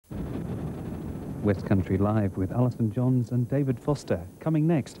Westcountry Live with Alison Johns and David Foster, coming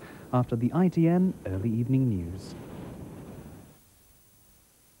next after the ITN Early Evening News.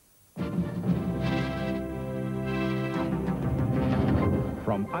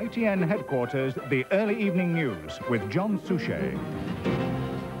 From ITN headquarters, the Early Evening News with John Souchet.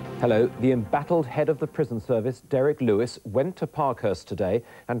 Hello. The embattled head of the prison service, Derek Lewis, went to Parkhurst today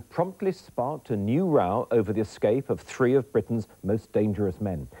and promptly sparked a new row over the escape of 3 of Britain's most dangerous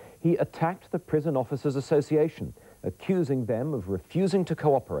men. He attacked the Prison Officers Association, accusing them of refusing to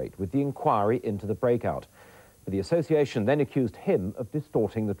cooperate with the inquiry into the breakout. But the association then accused him of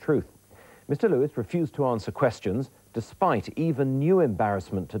distorting the truth. Mr. Lewis refused to answer questions, despite even new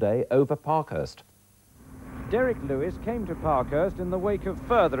embarrassment today over Parkhurst. Derek Lewis came to Parkhurst in the wake of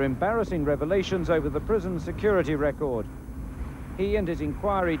further embarrassing revelations over the prison security record. He and his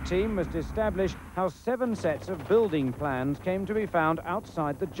inquiry team must establish how 7 sets of building plans came to be found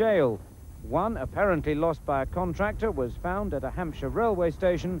outside the jail. One, apparently lost by a contractor, was found at a Hampshire railway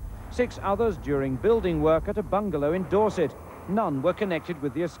station. 6 others during building work at a bungalow in Dorset. None were connected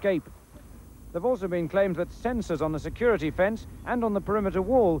with the escape. There have also been claims that sensors on the security fence and on the perimeter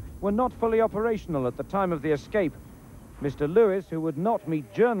wall were not fully operational at the time of the escape. Mr. Lewis, who would not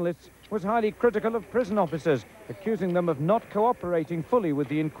meet journalists, was highly critical of prison officers, accusing them of not cooperating fully with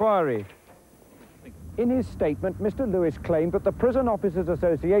the inquiry. In his statement, Mr. Lewis claimed that the Prison Officers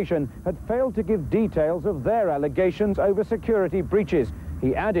Association had failed to give details of their allegations over security breaches.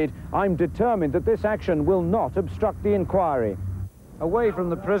 He added, "I'm determined that this action will not obstruct the inquiry." Away from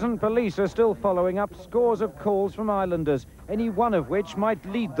the prison, police are still following up scores of calls from islanders, any one of which might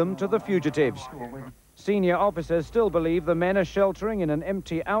lead them to the fugitives. Senior officers still believe the men are sheltering in an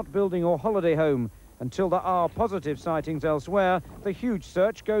empty outbuilding or holiday home. Until there are positive sightings elsewhere, the huge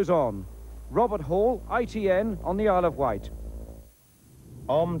search goes on. Robert Hall, ITN, on the Isle of Wight.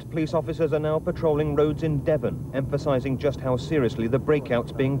 Armed police officers are now patrolling roads in Devon, emphasising just how seriously the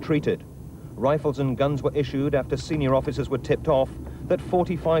breakout's being treated. Rifles and guns were issued after senior officers were tipped off that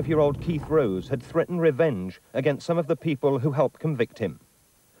 45-year-old Keith Rose had threatened revenge against some of the people who helped convict him.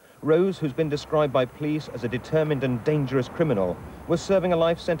 Rose, who's been described by police as a determined and dangerous criminal, was serving a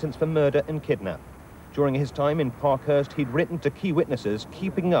life sentence for murder and kidnap. During his time in Parkhurst, he'd written to key witnesses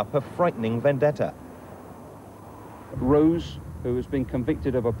keeping up a frightening vendetta. Rose, who has been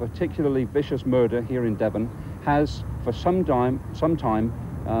convicted of a particularly vicious murder here in Devon, has for some time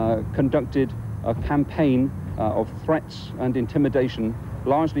conducted a campaign of threats and intimidation,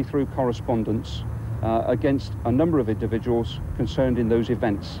 largely through correspondence, against a number of individuals concerned in those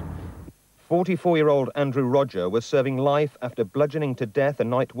events. 44-year-old Andrew Roger was serving life after bludgeoning to death a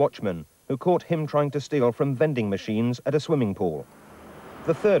night watchman who caught him trying to steal from vending machines at a swimming pool.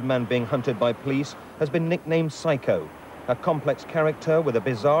 The third man being hunted by police has been nicknamed Psycho, a complex character with a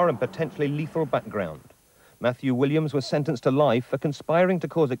bizarre and potentially lethal background. Matthew Williams was sentenced to life for conspiring to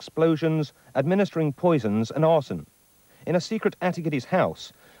cause explosions, administering poisons and arson. In a secret attic at his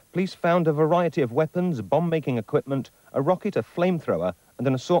house, police found a variety of weapons, bomb-making equipment, a rocket, a flamethrower, and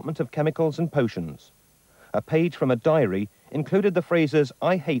an assortment of chemicals and potions. A page from a diary included the phrases,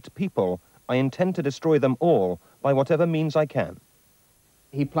 "I hate people, I intend to destroy them all by whatever means I can."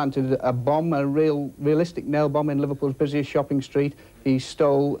 He planted a bomb, a realistic nail bomb in Liverpool's busiest shopping street. He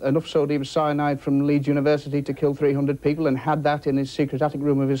stole enough sodium cyanide from Leeds University to kill 300 people and had that in his secret attic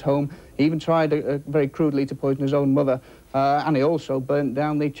room of his home. He even tried very crudely to poison his own mother. And he also burnt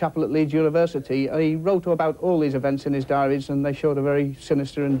down the chapel at Leeds University. He wrote about all these events in his diaries, and they showed a very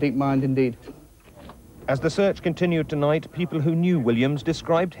sinister and deep mind indeed. As the search continued tonight, people who knew Williams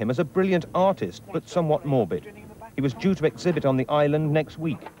described him as a brilliant artist, but somewhat morbid. He was due to exhibit on the island next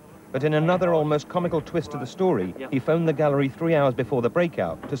week, but in another almost comical twist to the story, he phoned the gallery 3 hours before the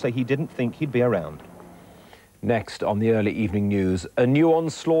breakout to say he didn't think he'd be around. Next on the Early Evening News, a new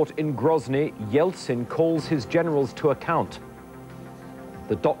onslaught in Grozny. Yeltsin calls his generals to account.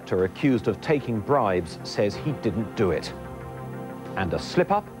 The doctor accused of taking bribes says he didn't do it. And a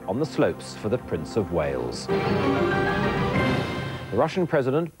slip-up on the slopes for the Prince of Wales. The Russian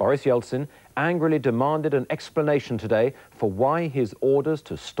President, Boris Yeltsin, angrily demanded an explanation today for why his orders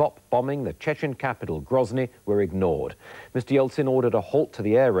to stop bombing the Chechen capital, Grozny, were ignored. Mr. Yeltsin ordered a halt to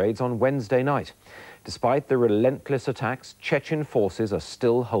the air raids on Wednesday night. Despite the relentless attacks, Chechen forces are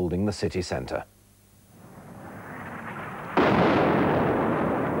still holding the city centre.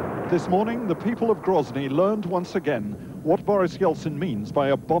 This morning, the people of Grozny learned once again what Boris Yeltsin means by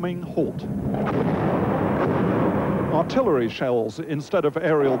a bombing halt. Artillery shells instead of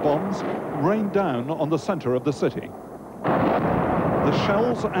aerial bombs rained down on the center of the city. The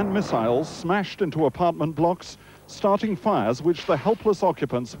shells and missiles smashed into apartment blocks, starting fires which the helpless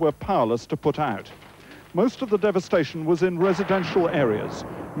occupants were powerless to put out. Most of the devastation was in residential areas,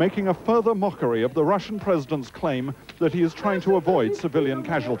 making a further mockery of the Russian president's claim that he is trying to avoid civilian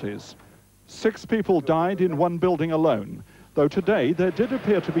casualties. 6 people died in one building alone, though today there did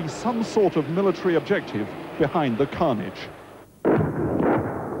appear to be some sort of military objective behind the carnage.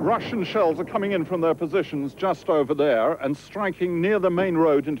 Russian shells are coming in from their positions just over there and striking near the main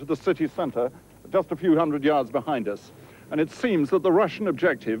road into the city center, just a few hundred yards behind us. And it seems that the Russian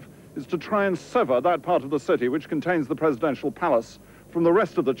objective is to try and sever that part of the city which contains the presidential palace from the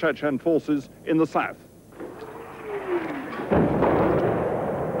rest of the Chechen forces in the south.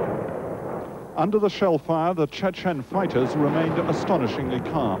 Under the shell fire, the Chechen fighters remained astonishingly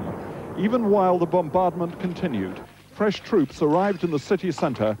calm. Even while the bombardment continued, fresh troops arrived in the city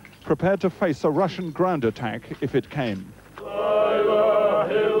center, prepared to face a Russian ground attack if it came.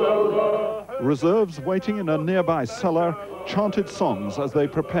 Reserves waiting in a nearby cellar chanted songs as they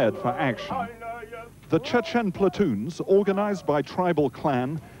prepared for action. The Chechen platoons, organized by tribal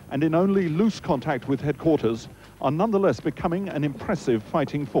clan and in only loose contact with headquarters, are nonetheless becoming an impressive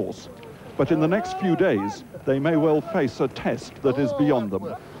fighting force. But in the next few days, they may well face a test that is beyond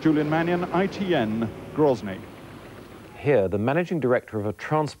them. Julian Mannion, ITN, Grozny. Here, the managing director of a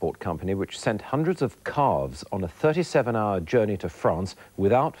transport company which sent hundreds of calves on a 37-hour journey to France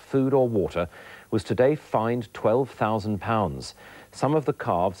without food or water was today fined £12,000. Some of the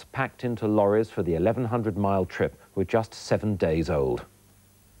calves packed into lorries for the 1,100-mile trip were just 7 days old.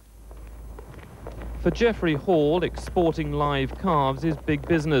 For Geoffrey Hall, exporting live calves is big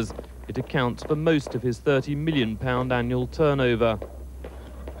business. It accounts for most of his £30 million annual turnover.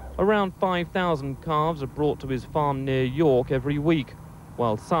 Around 5,000 calves are brought to his farm near York every week.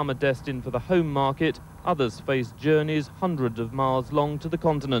 While some are destined for the home market, others face journeys hundreds of miles long to the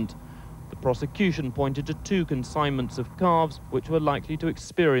continent. The prosecution pointed to 2 consignments of calves which were likely to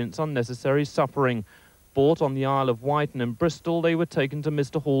experience unnecessary suffering. Bought on the Isle of Wight and in Bristol, they were taken to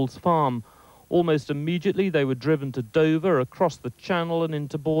Mr. Hall's farm. Almost immediately, they were driven to Dover, across the Channel and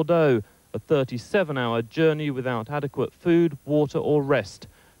into Bordeaux, a 37-hour journey without adequate food, water or rest.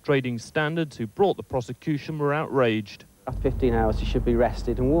 Trading standards who brought the prosecution were outraged. After 15 hours he should be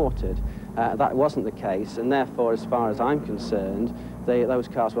rested and watered. That wasn't the case, and therefore, as far as I'm concerned, those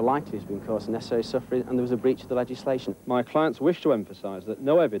calves were likely to have been causing necessary suffering, and there was a breach of the legislation. My clients wish to emphasise that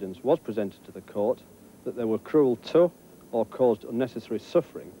no evidence was presented to the court that they were cruel to or caused unnecessary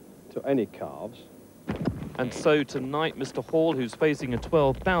suffering to any calves. And so tonight, Mr. Hall, who's facing a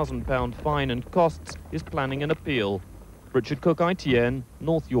 £12,000 fine and costs, is planning an appeal. Richard Cook, ITN,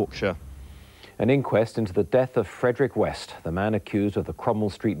 North Yorkshire. An inquest into the death of Frederick West, the man accused of the Cromwell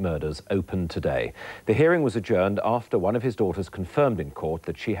Street murders, opened today. The hearing was adjourned after one of his daughters confirmed in court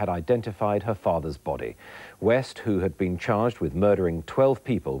that she had identified her father's body. West, who had been charged with murdering 12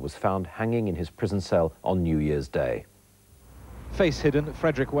 people, was found hanging in his prison cell on New Year's Day. Face hidden,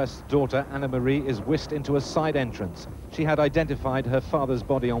 Frederick West's daughter, Anna Marie, is whisked into a side entrance. She had identified her father's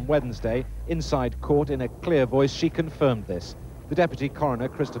body on Wednesday. Inside court, in a clear voice, she confirmed this. The Deputy Coroner,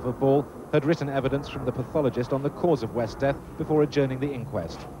 Christopher Ball, had written evidence from the pathologist on the cause of West's death before adjourning the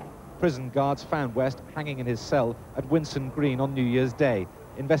inquest. Prison guards found West hanging in his cell at Winson Green on New Year's Day.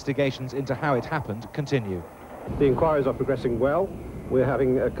 Investigations into how it happened continue. The inquiries are progressing well. We're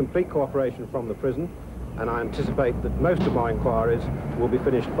having complete cooperation from the prison, and I anticipate that most of my inquiries will be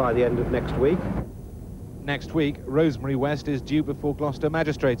finished by the end of next week. Next week, Rosemary West is due before Gloucester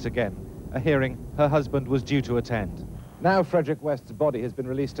magistrates again, a hearing her husband was due to attend. Now Frederick West's body has been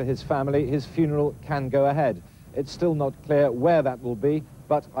released to his family, his funeral can go ahead. It's still not clear where that will be,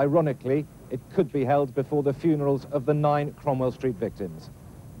 but ironically, it could be held before the funerals of the 9 Cromwell Street victims.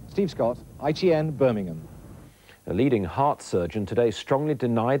 Steve Scott, ITN, Birmingham. A leading heart surgeon today strongly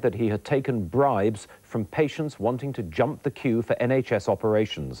denied that he had taken bribes from patients wanting to jump the queue for NHS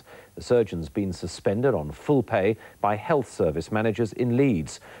operations. The surgeon's been suspended on full pay by health service managers in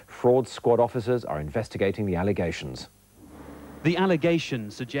Leeds. Fraud squad officers are investigating the allegations. The allegation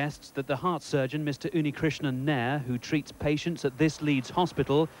suggests that the heart surgeon, Mr. Unikrishnan Nair, who treats patients at this Leeds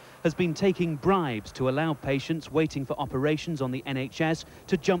hospital, has been taking bribes to allow patients waiting for operations on the NHS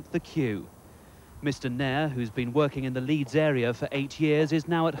to jump the queue. Mr. Nair, who's been working in the Leeds area for 8 years, is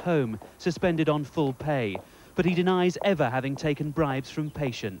now at home, suspended on full pay. But he denies ever having taken bribes from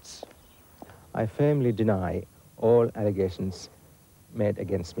patients. I firmly deny all allegations made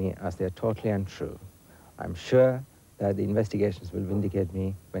against me as they are totally untrue. I'm sure that the investigations will vindicate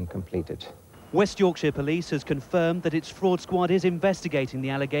me when completed. West Yorkshire Police has confirmed that its fraud squad is investigating the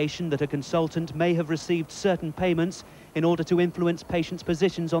allegation that a consultant may have received certain payments in order to influence patients'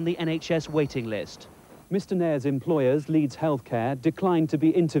 positions on the NHS waiting list. Mr. Nair's employers, Leeds Healthcare, declined to be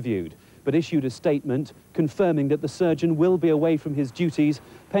interviewed, but issued a statement confirming that the surgeon will be away from his duties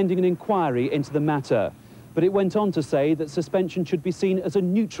pending an inquiry into the matter. But it went on to say that suspension should be seen as a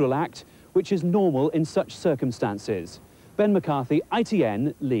neutral act, which is normal in such circumstances. Ben McCarthy,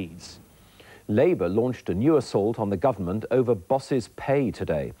 ITN, Leeds. Labour launched a new assault on the government over bosses' pay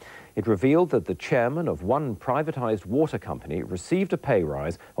today. It revealed that the chairman of one privatised water company received a pay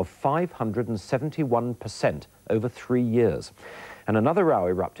rise of 571% over 3 years. And another row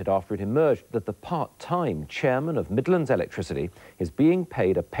erupted after it emerged that the part-time chairman of Midlands Electricity is being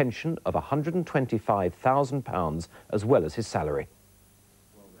paid a pension of £125,000 as well as his salary.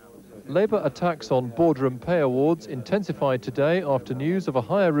 Labour attacks on boardroom pay awards intensified today after news of a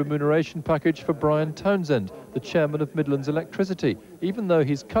higher remuneration package for Brian Townsend, the chairman of Midlands Electricity, even though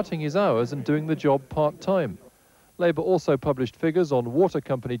he's cutting his hours and doing the job part-time. Labour also published figures on water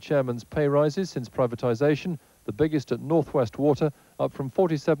company chairmen's pay rises since privatisation, the biggest at North West Water, up from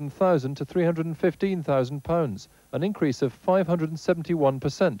 £47,000 to £315,000, an increase of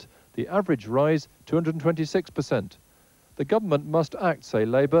 571%, the average rise 226%. The government must act, say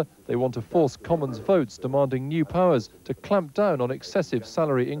Labour. They want to force Commons votes demanding new powers to clamp down on excessive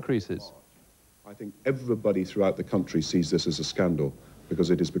salary increases. I think everybody throughout the country sees this as a scandal because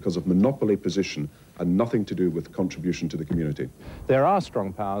it is because of monopoly position and nothing to do with contribution to the community. There are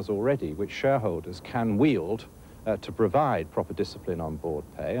strong powers already which shareholders can wield to provide proper discipline on board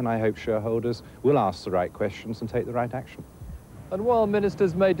pay, and I hope shareholders will ask the right questions and take the right action. And while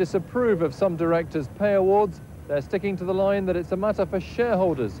ministers may disapprove of some directors' pay awards, they're sticking to the line that it's a matter for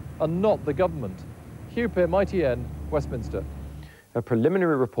shareholders and not the government. Hugh Pym, ITN, Westminster. A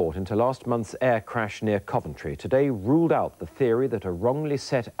preliminary report into last month's air crash near Coventry today ruled out the theory that a wrongly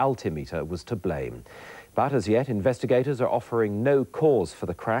set altimeter was to blame. But as yet, investigators are offering no cause for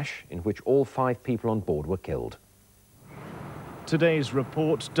the crash in which all 5 people on board were killed. Today's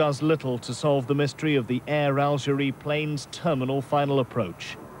report does little to solve the mystery of the Air Algerie plane's terminal final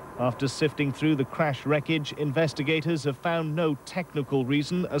approach. After sifting through the crash wreckage, investigators have found no technical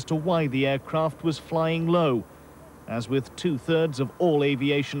reason as to why the aircraft was flying low. As with 2/3 of all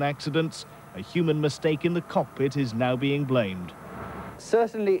aviation accidents, a human mistake in the cockpit is now being blamed.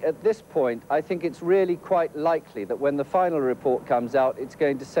 Certainly at this point, I think it's really quite likely that when the final report comes out, it's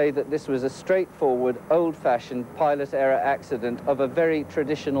going to say that this was a straightforward, old-fashioned pilot error accident of a very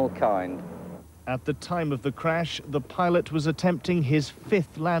traditional kind. At the time of the crash, the pilot was attempting his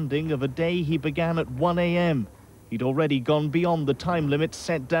 5th landing of a day he began at 1 a.m. He'd already gone beyond the time limit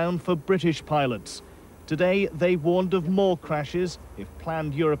set down for British pilots. Today, they warned of more crashes if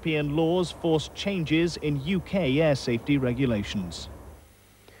planned European laws force changes in UK air safety regulations.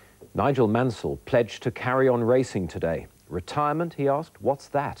 Nigel Mansell pledged to carry on racing today. Retirement, he asked, what's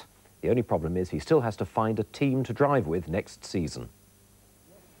that? The only problem is he still has to find a team to drive with next season.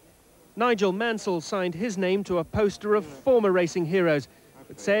 Nigel Mansell signed his name to a poster of former racing heroes,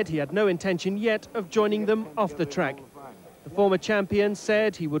 but said he had no intention yet of joining them off the track. The former champion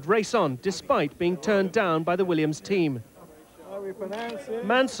said he would race on despite being turned down by the Williams team.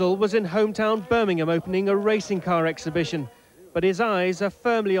 Mansell was in hometown Birmingham opening a racing car exhibition, but his eyes are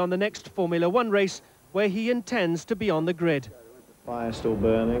firmly on the next Formula One race where he intends to be on the grid. Fire's still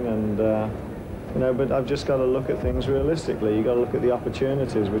burning and you know, but I've just got to look at things realistically. You've got to look at the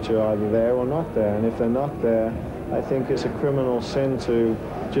opportunities which are either there or not there, and if they're not there, I think it's a criminal sin to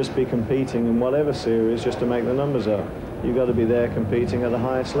just be competing in whatever series just to make the numbers up. You've got to be there competing at the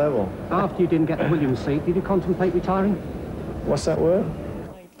highest level. After you didn't get the Williams seat, did you contemplate retiring? What's that word?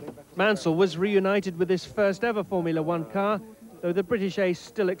 Mansell was reunited with his first ever Formula One car, though the British ace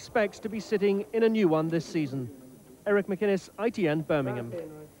still expects to be sitting in a new one this season. Eric McInnes, ITN, Birmingham.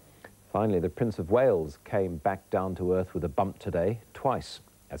 Finally, the Prince of Wales came back down to earth with a bump today, twice.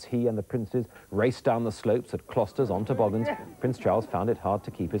 As he and the princes raced down the slopes at Closters on toboggans, Prince Charles found it hard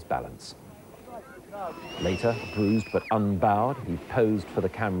to keep his balance. Later, bruised but unbowed, he posed for the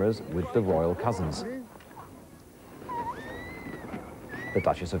cameras with the royal cousins. The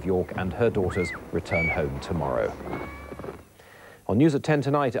Duchess of York and her daughters return home tomorrow. On News at 10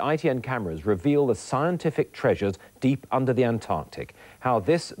 tonight, ITN cameras reveal the scientific treasures deep under the Antarctic, how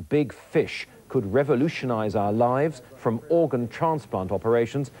this big fish could revolutionize our lives from organ transplant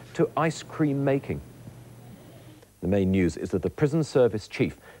operations to ice cream making. The main news is that the prison service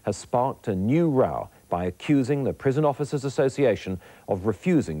chief has sparked a new row by accusing the Prison Officers Association of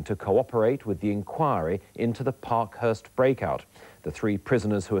refusing to cooperate with the inquiry into the Parkhurst breakout. The 3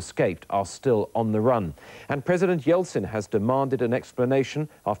 prisoners who escaped are still on the run. And President Yeltsin has demanded an explanation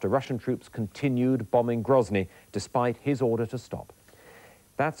after Russian troops continued bombing Grozny despite his order to stop.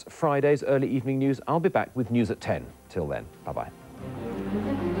 That's Friday's early evening news. I'll be back with news at 10. Till then, bye-bye.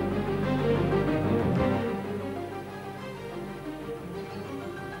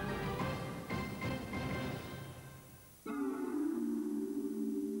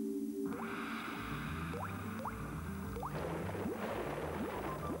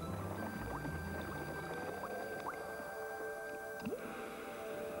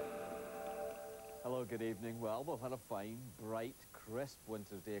 Hello, good evening. Well, we've had a fine, bright, crisp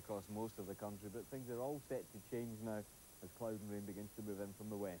winter's day across most of the country, but things are all set to change now as cloud and rain begins to move in from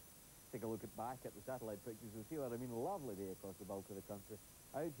the west. Take a look back at the satellite pictures. You'll see what I mean. A lovely day across the bulk of the country.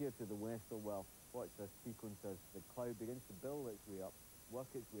 Out here to the west, oh well, watch this sequence as the cloud begins to build its way up, work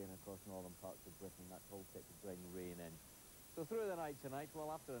its way in across northern parts of Britain. That's all set to bring rain in. So through the night tonight,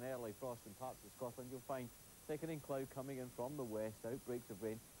 well, after an early frost in parts of Scotland, you'll find thickening cloud coming in from the west, outbreaks of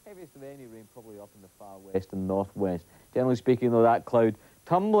rain. Heaviest of any rain probably up in the far west and northwest. Generally speaking, though, that cloud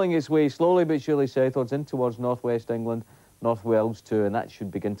tumbling its way slowly but surely southwards in towards northwest England, North Wales too, and that should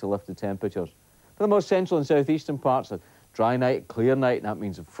begin to lift the temperatures. For the most central and southeastern parts, a dry night, clear night, and that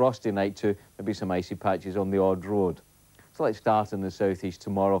means a frosty night too, maybe some icy patches on the odd road. So let's start in the southeast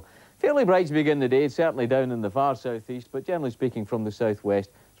tomorrow. Fairly bright to begin the day, certainly down in the far southeast, but generally speaking from the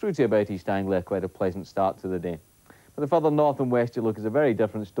southwest through to about East Anglia, quite a pleasant start to the day. For the further north and west you look, is a very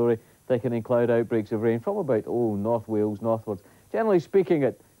different story. Thickening cloud outbreaks of rain from about, North Wales northwards. Generally speaking,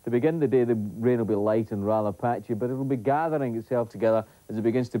 to begin the day, the rain will be light and rather patchy, but it will be gathering itself together as it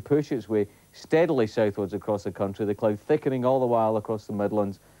begins to push its way steadily southwards across the country. The cloud thickening all the while across the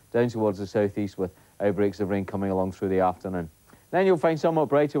Midlands, down towards the southeast with outbreaks of rain coming along through the afternoon. Then you'll find somewhat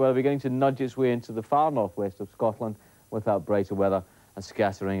brighter weather beginning to nudge its way into the far northwest of Scotland with that brighter weather and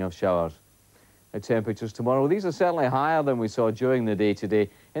scattering of showers. The temperatures tomorrow, these are certainly higher than we saw during the day today.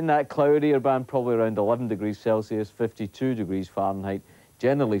 In that cloudier band, probably around 11 degrees Celsius, 52 degrees Fahrenheit.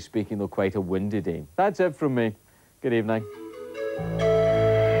 Generally speaking, though, quite a windy day. That's it from me. Good evening.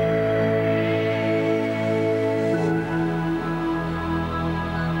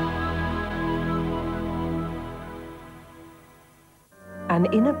 An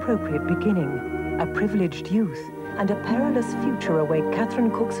inappropriate beginning, a privileged youth, and a perilous future await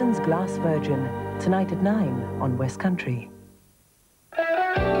Catherine Cookson's Glass Virgin, tonight at 9 on Westcountry.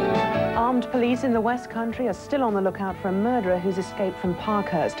 Armed police in the Westcountry are still on the lookout for a murderer who's escaped from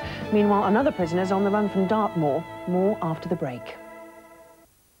Parkhurst. Meanwhile, another prisoner is on the run from Dartmoor. More after the break.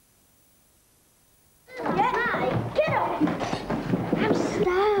 Get up! I'm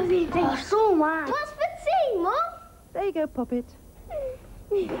starving. Oh, so much. What's for tea, Mum? There you go, Puppet.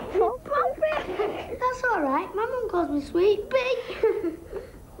 Puppet? That's all right. My mum calls me Sweet Pea.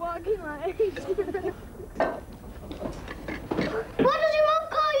 Walking like... What does your mum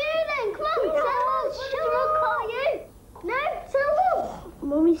call you then? Come on, tell us. What does your mum call you? No, tell us.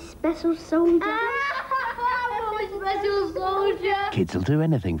 Mummy's special soldier. Mummy's special soldier. Kids will do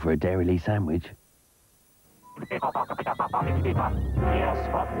anything for a Dairy sandwich. Yes,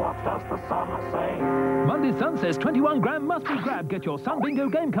 but what does the sun say? Monday Sun says 21 gram must be grabbed. Get your Sun Bingo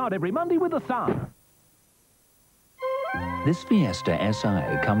game card every Monday with the Sun. This Fiesta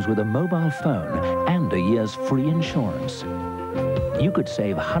SI comes with a mobile phone and a year's free insurance. You could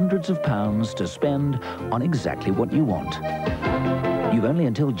save hundreds of pounds to spend on exactly what you want. You've only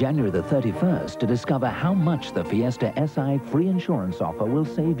until January the 31st to discover how much the Fiesta SI free insurance offer will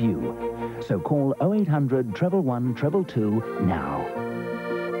save you. So call 0800 111 222 now.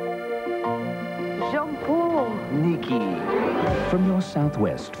 Jean-Paul. Nikki. From your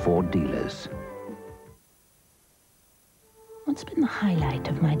Southwest Ford dealers. What's been the highlight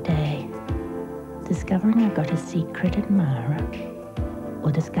of my day? Discovering I've got a secret admirer,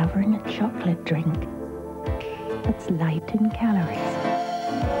 or discovering a chocolate drink that's light in calories.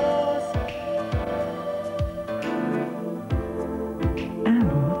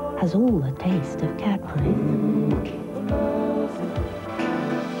 And has all the taste of Cadbury.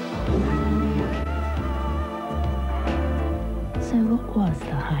 So what was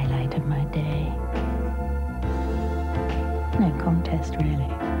the highlight of my day? No contest,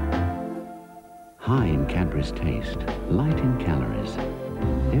 really. High in Cadbury's taste, light in calories.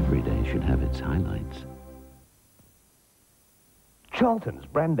 Every day should have its highlights. Charlton's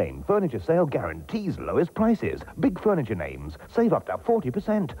brand name furniture sale guarantees lowest prices. Big furniture names save up to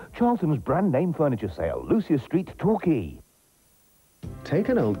 40%. Charlton's brand name furniture sale, Lucia Street, Torquay. Take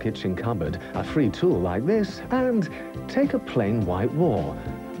an old kitchen cupboard, a free tool like this, and take a plain white wall.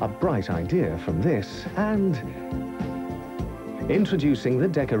 A bright idea from this, and Introducing the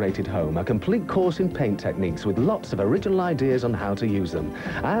Decorated Home, a complete course in paint techniques with lots of original ideas on how to use them,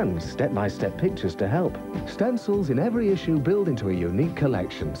 and step-by-step pictures to help. Stencils in every issue build into a unique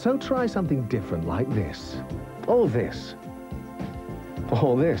collection, so try something different like this. Or this.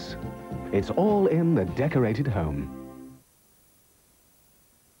 Or this. It's all in the Decorated Home.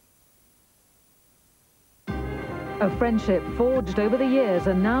 A friendship forged over the years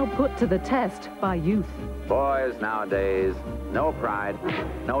and now put to the test by youth. Boys nowadays, no pride,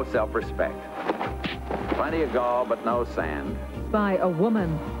 no self-respect. Plenty of gall, but no sand. By a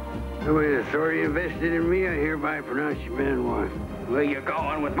woman. The way the authority invested in me, I hereby pronounce you man wife. Where you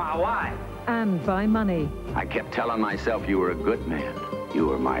going with my wife? And by money. I kept telling myself you were a good man. You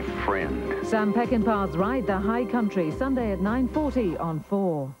were my friend. Sam Peckinpah's Ride the High Country, Sunday at 9:40 on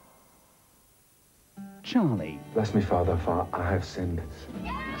 4. Charlie. Bless me, Father, for I have sinned.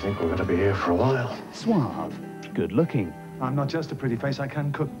 I think we're going to be here for a while. Suave. Good looking. I'm not just a pretty face, I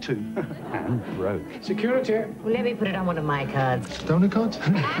can cook too. And broke. Security. Well, let me put it on one of my cards. Stoner cards?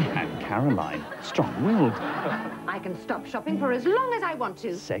 And Caroline. Strong-willed. I can stop shopping for as long as I want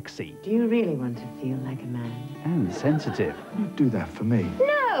to. Sexy. Do you really want to feel like a man? And sensitive. You'd do that for me.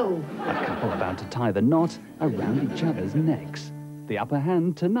 No! A couple about to tie the knot around each other's necks. The Upper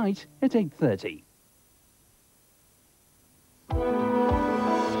Hand tonight at 8:30.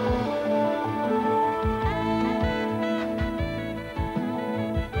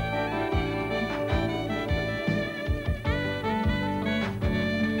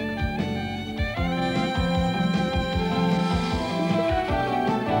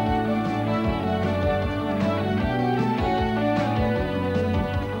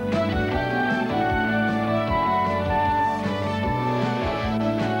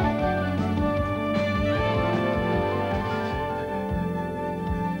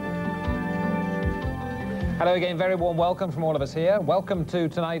 Hello again, very warm welcome from all of us here. Welcome to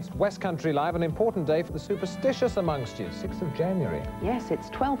tonight's Westcountry Live, an important day for the superstitious amongst you, 6th of January. Yes, it's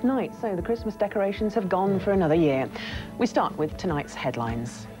 12th night, so the Christmas decorations have gone for another year. We start with tonight's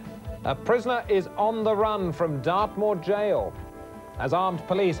headlines. A prisoner is on the run from Dartmoor jail as armed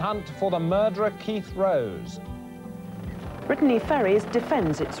police hunt for the murderer Keith Rose. Brittany Ferries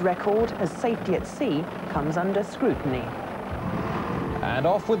defends its record as safety at sea comes under scrutiny. And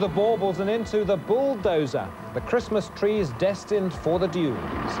off with the baubles and into the bulldozer, the Christmas trees destined for the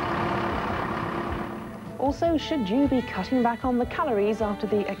dunes. Also, should you be cutting back on the calories after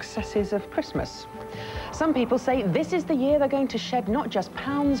the excesses of Christmas? Some people say this is the year they're going to shed not just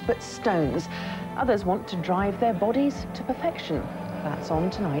pounds but stones. Others want to drive their bodies to perfection. That's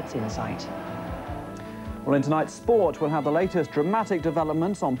on tonight's Insight. Well, in tonight's sport, we'll have the latest dramatic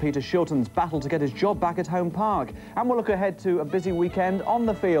developments on Peter Shilton's battle to get his job back at home park. And we'll look ahead to a busy weekend on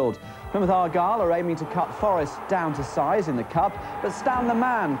the field. Plymouth Argyle are aiming to cut Forest down to size in the Cup, but Stan the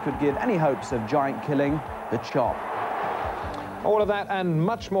Man could give any hopes of giant killing the chop. All of that and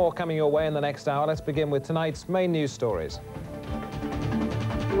much more coming your way in the next hour. Let's begin with tonight's main news stories.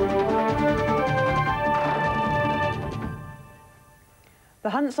 The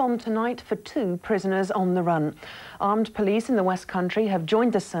hunt's on tonight for 2 prisoners on the run. Armed police in the Westcountry have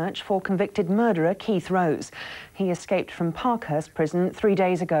joined the search for convicted murderer Keith Rose. He escaped from Parkhurst prison 3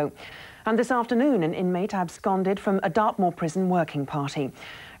 days ago. And this afternoon, an inmate absconded from a Dartmoor prison working party.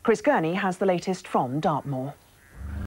 Chris Gurney has the latest from Dartmoor.